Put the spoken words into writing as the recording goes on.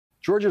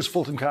Georgia's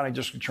Fulton County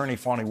District Attorney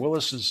Fani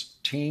Willis's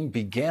team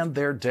began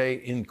their day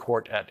in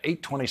court at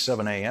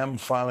 8:27 a.m.,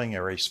 filing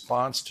a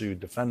response to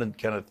defendant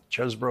Kenneth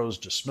Chesebro's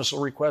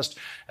dismissal request.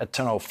 At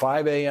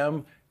 10:05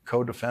 a.m.,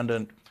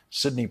 co-defendant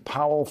Sidney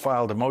Powell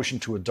filed a motion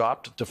to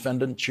adopt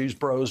defendant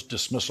Chesebro's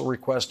dismissal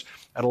request.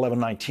 At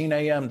 11:19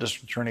 a.m.,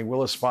 District Attorney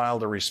Willis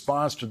filed a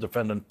response to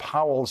defendant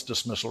Powell's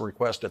dismissal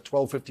request. At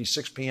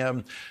 12:56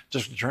 p.m.,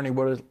 District Attorney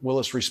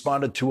Willis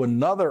responded to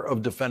another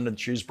of defendant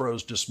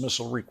Chesebro's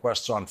dismissal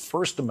requests on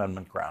First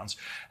Amendment grounds.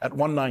 At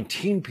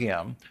 1:19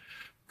 p.m.,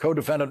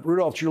 co-defendant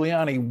Rudolph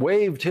Giuliani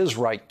waived his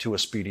right to a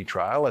speedy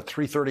trial. At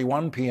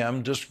 3:31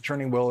 p.m., District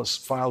Attorney Willis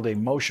filed a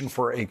motion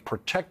for a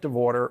protective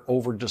order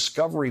over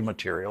discovery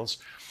materials.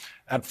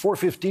 At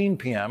 4:15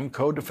 p.m.,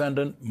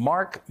 co-defendant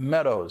Mark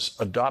Meadows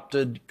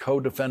adopted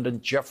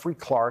co-defendant Jeffrey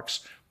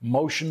Clark's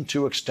motion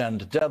to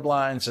extend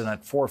deadlines. And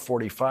at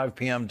 4:45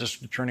 p.m.,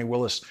 District Attorney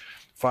Willis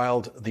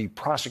filed the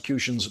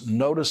prosecution's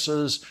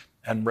notices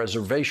and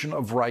reservation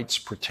of rights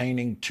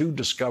pertaining to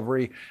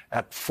discovery.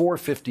 At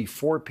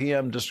 4:54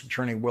 p.m., District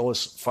Attorney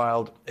Willis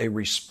filed a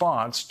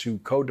response to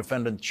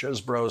co-defendant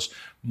Chesebro's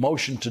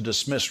motion to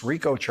dismiss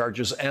RICO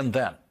charges. And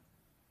then,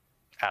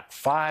 at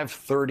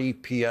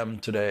 5:30 p.m.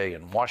 today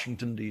in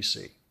Washington,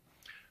 D.C.,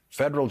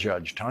 federal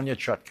judge Tanya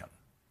Chutkan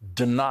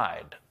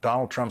denied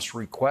Donald Trump's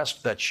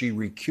request that she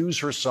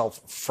recuse herself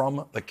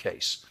from the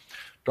case.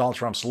 Donald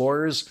Trump's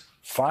lawyers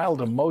filed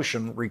a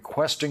motion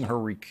requesting her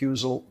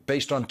recusal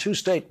based on two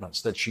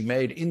statements that she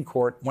made in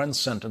court when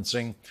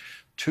sentencing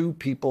two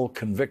people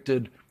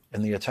convicted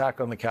in the attack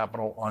on the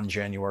Capitol on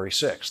January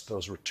 6th.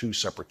 Those were two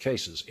separate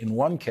cases. In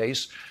one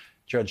case,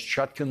 Judge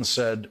Chutkan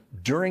said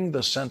during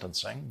the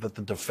sentencing that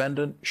the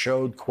defendant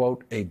showed,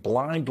 quote, a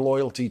blind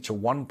loyalty to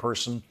one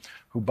person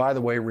who, by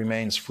the way,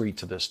 remains free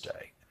to this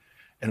day.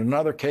 In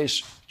another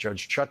case,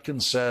 Judge Chutkan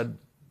said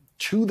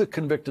to the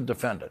convicted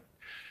defendant,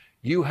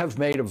 you have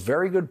made a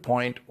very good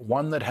point,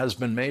 one that has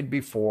been made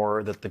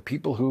before, that the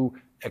people who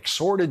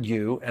exhorted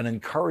you and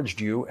encouraged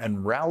you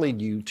and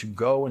rallied you to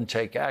go and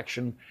take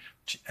action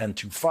and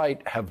to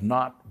fight have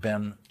not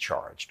been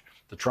charged.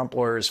 The Trump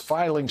lawyers'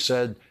 filing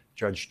said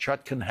Judge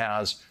Chutkan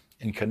has,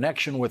 in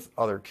connection with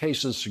other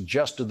cases,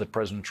 suggested that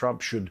President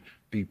Trump should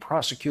be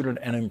prosecuted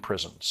and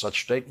imprisoned.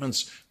 Such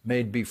statements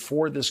made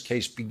before this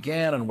case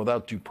began and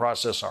without due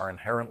process are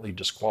inherently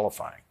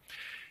disqualifying.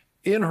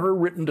 In her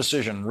written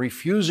decision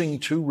refusing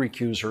to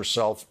recuse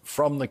herself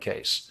from the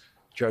case,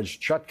 Judge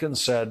Chutkan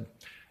said,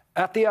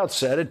 at the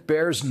outset, it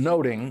bears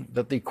noting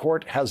that the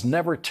court has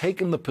never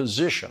taken the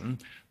position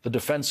the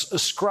defense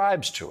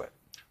ascribes to it,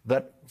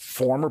 that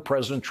former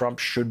President Trump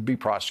should be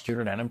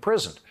prosecuted and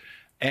imprisoned.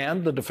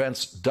 And the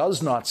defense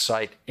does not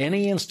cite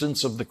any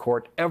instance of the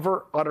court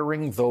ever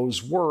uttering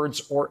those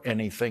words or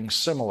anything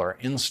similar.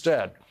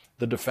 Instead,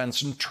 the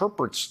defense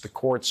interprets the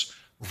court's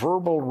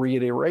verbal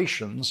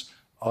reiterations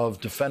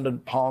of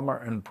defendant Palmer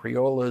and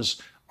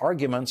Priola's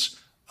arguments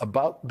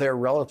about their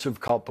relative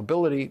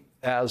culpability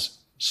as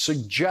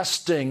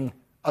suggesting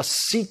a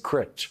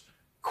secret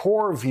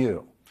core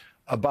view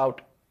about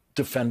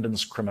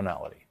defendant's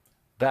criminality.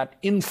 That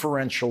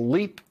inferential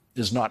leap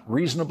is not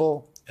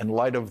reasonable in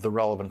light of the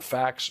relevant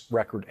facts,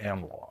 record,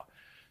 and law.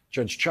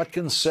 Judge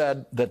Chutkan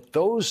said that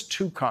those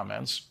two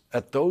comments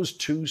at those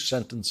two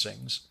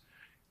sentencings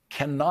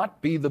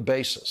cannot be the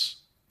basis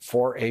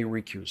for a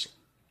recusal.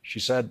 She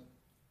said,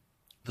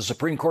 the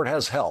Supreme Court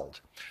has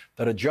held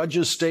that a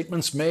judge's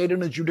statements made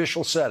in a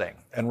judicial setting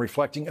and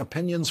reflecting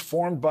opinions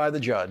formed by the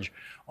judge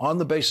on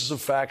the basis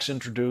of facts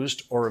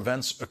introduced or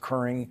events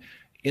occurring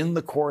in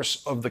the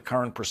course of the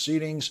current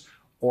proceedings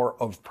or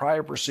of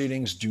prior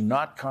proceedings do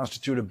not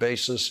constitute a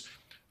basis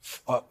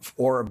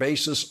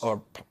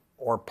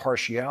or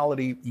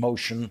partiality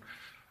motion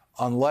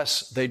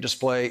unless they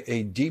display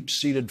a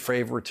deep-seated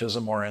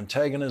favoritism or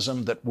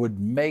antagonism that would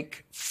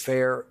make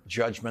fair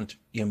judgment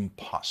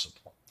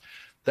impossible.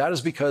 That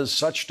is because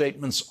such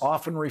statements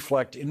often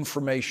reflect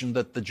information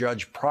that the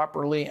judge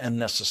properly and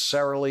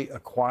necessarily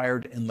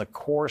acquired in the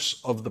course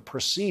of the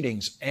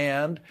proceedings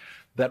and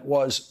that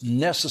was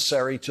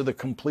necessary to the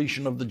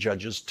completion of the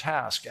judge's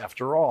task.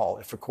 After all,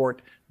 if a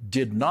court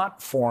did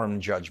not form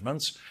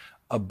judgments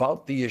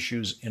about the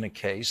issues in a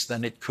case,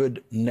 then it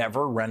could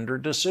never render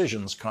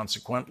decisions.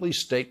 Consequently,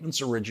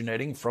 statements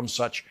originating from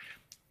such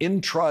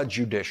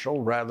intrajudicial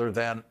rather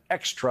than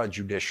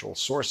extrajudicial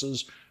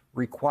sources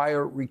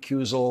require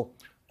recusal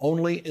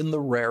only in the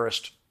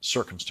rarest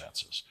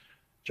circumstances.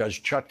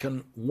 Judge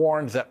Chutkan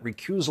warned that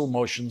recusal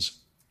motions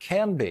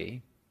can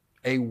be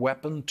a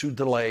weapon to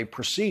delay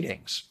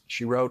proceedings.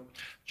 She wrote,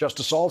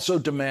 justice also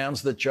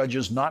demands that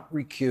judges not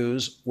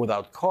recuse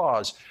without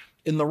cause.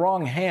 In the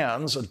wrong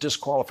hands, a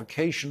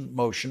disqualification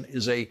motion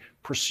is a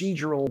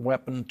procedural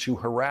weapon to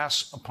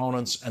harass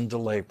opponents and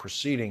delay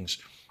proceedings.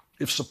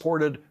 If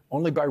supported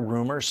only by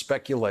rumor,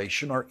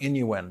 speculation, or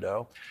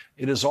innuendo,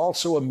 it is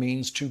also a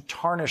means to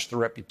tarnish the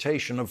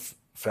reputation of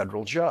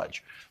federal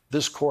judge.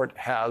 This court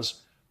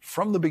has,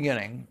 from the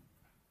beginning,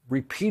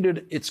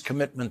 repeated its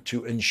commitment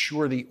to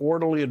ensure the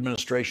orderly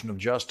administration of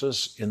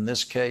justice in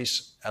this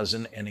case, as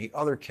in any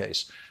other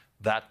case.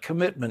 That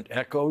commitment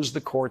echoes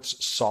the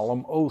court's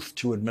solemn oath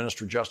to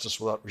administer justice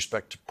without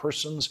respect to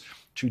persons,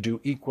 to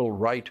do equal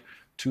right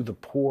to the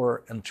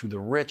poor and to the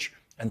rich,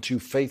 and to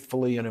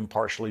faithfully and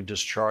impartially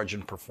discharge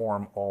and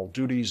perform all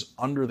duties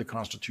under the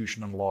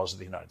Constitution and laws of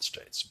the United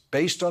States.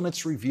 Based on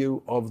its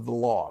review of the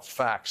law,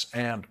 facts,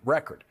 and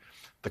record,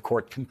 the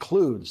court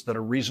concludes that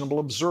a reasonable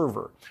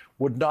observer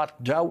would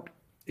not doubt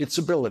its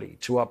ability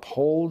to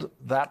uphold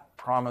that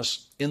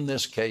promise in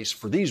this case.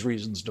 For these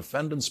reasons,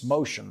 defendant's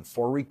motion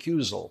for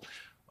recusal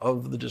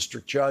of the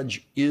district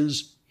judge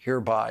is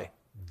hereby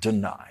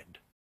denied.